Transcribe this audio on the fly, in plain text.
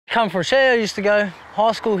Come from SHEP, I used to go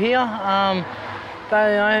high school here. But,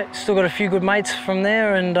 you know, still got a few good mates from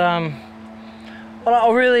there, and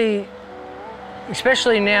I really,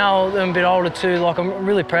 especially now that I'm a bit older too, like I'm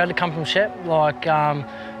really proud to come from SHEP. Like the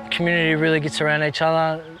community really gets around each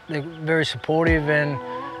other. They're very supportive,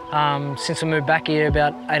 and since I moved back here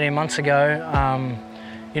about 18 months ago,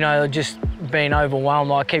 you know, just been overwhelmed.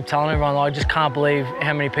 Like, I keep telling everyone, like, I just can't believe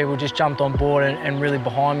how many people just jumped on board and really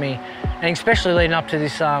behind me, and especially leading up to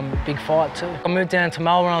this big fight too. I moved down to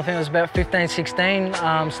Melbourne, I think it was about 15, 16,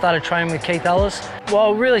 started training with Keith Ellis.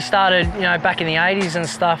 Well, it really started, you know, back in the 80s and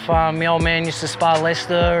stuff. My old man used to spar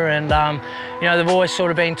Leicester, and, you know, they've always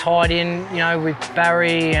sort of been tied in, you know, with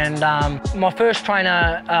Barry. And my first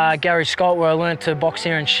trainer, Gary Scott, where I learned to box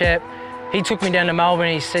here in SHEP, he took me down to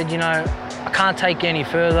Melbourne. He said, you know, I can't take you any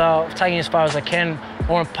further. I've taken you as far as I can. I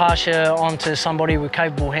want to pass you on to somebody with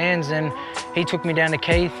capable hands. And he took me down to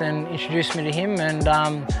Keith and introduced me to him, and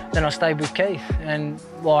then I stayed with Keith. And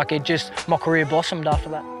like, it just, my career blossomed after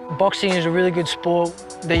that. Boxing is a really good sport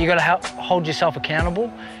that you got to hold yourself accountable.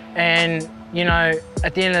 And, you know,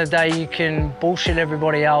 at the end of the day, you can bullshit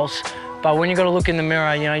everybody else, but when you got to look in the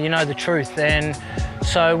mirror, you know the truth. And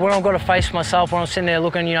so when I've got to face myself, when I'm sitting there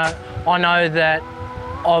looking, you know, I know that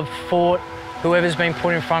I've fought whoever's been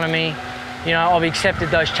put in front of me. You know, I've accepted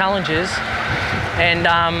those challenges, and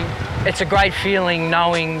it's a great feeling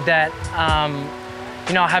knowing that,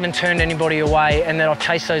 you know, I haven't turned anybody away, and that I've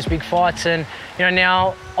chased those big fights. And, you know,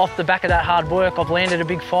 now off the back of that hard work, I've landed a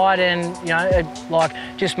big fight, and, you know, it like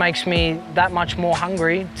just makes me that much more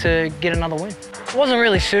hungry to get another win. It wasn't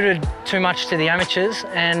really suited too much to the amateurs,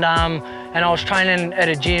 and I was training at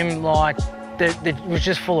a gym like that was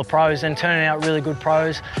just full of pros and turning out really good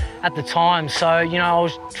pros at the time. So, you know, I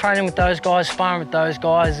was training with those guys, sparring with those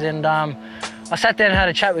guys, and I sat down and had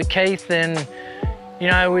a chat with Keith, and,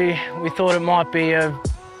 you know, we thought it might be of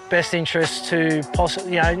best interest to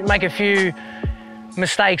possibly, you know, make a few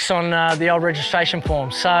mistakes on the old registration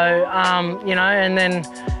form. So, you know, and then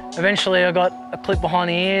eventually I got a clip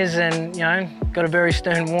behind the ears, and, you know, got a very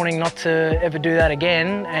stern warning not to ever do that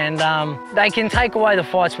again. And they can take away the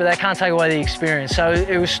fights, but they can't take away the experience. So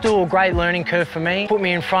it was still a great learning curve for me. Put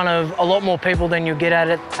me in front of a lot more people than you'll get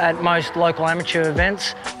at most local amateur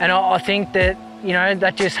events. And I think that, you know,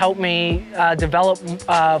 that just helped me develop,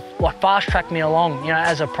 like fast-track me along, you know,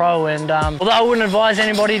 as a pro. And although I wouldn't advise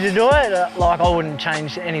anybody to do it, like, I wouldn't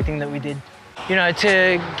change anything that we did. You know,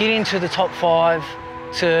 to get into the top 5,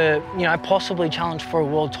 to, you know, possibly challenge for a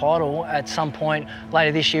world title at some point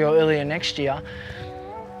later this year or earlier next year,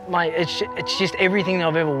 mate, it's just everything that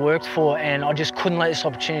I've ever worked for, and I just couldn't let this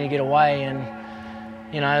opportunity get away. And,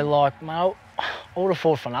 you know, like, mate, I would have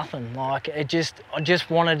fought for nothing. Like, I just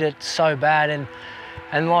wanted it so bad.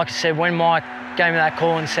 And like I said, when Mike gave me that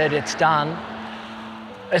call and said it's done,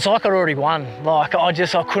 it's like I'd already won. Like, I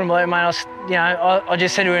couldn't believe it, mate. I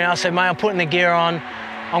just said to him, I said, mate, I'm putting the gear on.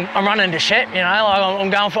 I'm running to SHEP, you know,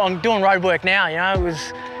 like I'm doing road work now, you know. It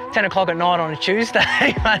was 10 o'clock at night on a Tuesday,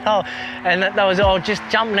 and that was, I was just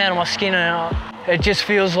jumping out of my skin, and it just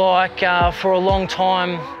feels like for a long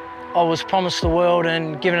time I was promised the world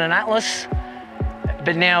and given an atlas,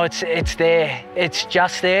 but now it's there. It's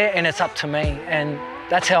just there, and it's up to me, and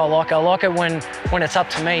that's how I like it. I like it when it's up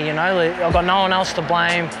to me, you know. I've got no one else to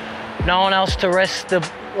blame, no one else to rest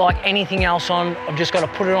like anything else on. I've just got to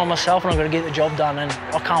put it on myself, and I've got to get the job done, and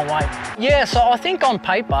I can't wait. Yeah, so I think on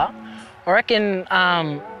paper, I reckon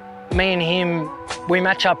me and him, we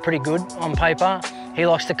match up pretty good on paper. He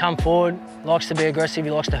likes to come forward, likes to be aggressive,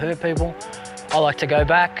 he likes to hurt people. I like to go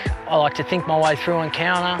back, I like to think my way through and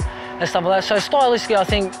counter and stuff like that. So stylistically, I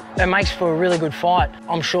think it makes for a really good fight.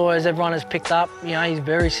 I'm sure, as everyone has picked up, you know, he's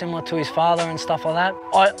very similar to his father and stuff like that.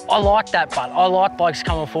 I like that, but I like blokes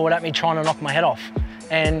coming forward at me trying to knock my head off.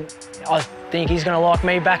 And I think he's going to like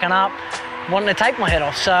me backing up, wanting to take my head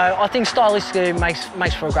off. So I think stylistically it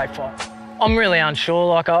makes for a great fight. I'm really unsure.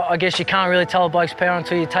 Like, I guess you can't really tell a bloke's power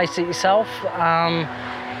until you taste it yourself.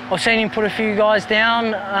 I've seen him put a few guys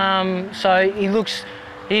down, so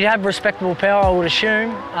he'd have respectable power, I would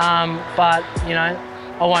assume. But, you know,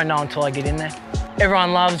 I won't know until I get in there.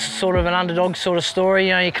 Everyone loves sort of an underdog sort of story.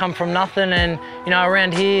 You know, you come from nothing, and, you know,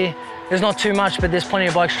 around here, there's not too much, but there's plenty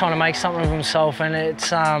of blokes trying to make something of himself, and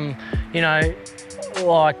it's, you know,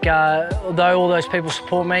 like, although all those people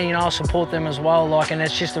support me, you know, I support them as well, like, and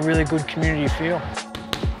it's just a really good community feel.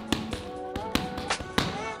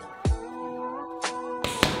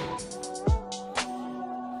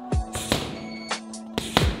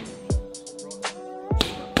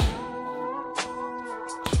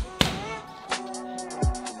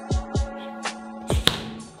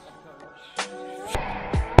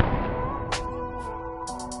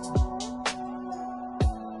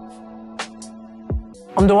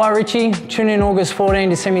 I'm Dwight Ritchie. Tune in August 14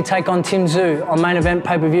 to see me take on Tim Tszyu on Main Event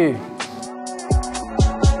pay-per-view.